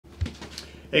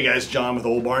Hey guys, John with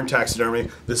Old Barn Taxidermy.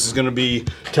 This is going to be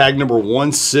tag number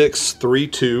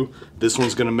 1632. This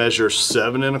one's going to measure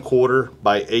 7 1/4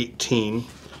 by 18.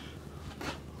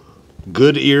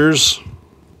 Good ears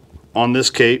on this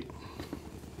cape.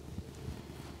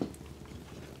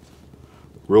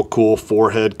 Real cool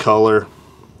forehead color.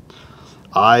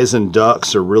 Eyes and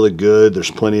ducts are really good. There's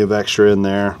plenty of extra in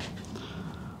there.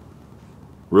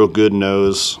 Real good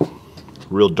nose.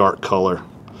 Real dark color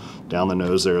down the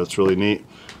nose there. That's really neat.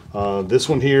 This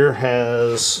one here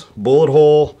has bullet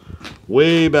hole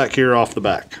way back here off the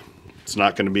back. It's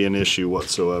not going to be an issue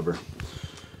whatsoever.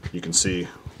 You can see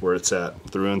where it's at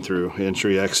through and through,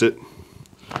 entry exit,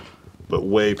 but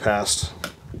way past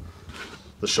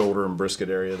the shoulder and brisket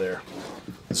area there.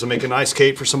 This will make a nice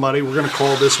cape for somebody. We're going to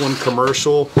call this one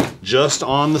commercial just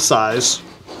on the size.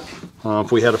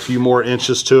 If we had a few more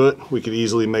inches to it, we could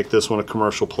easily make this one a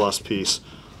commercial plus piece.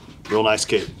 Real nice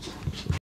cape.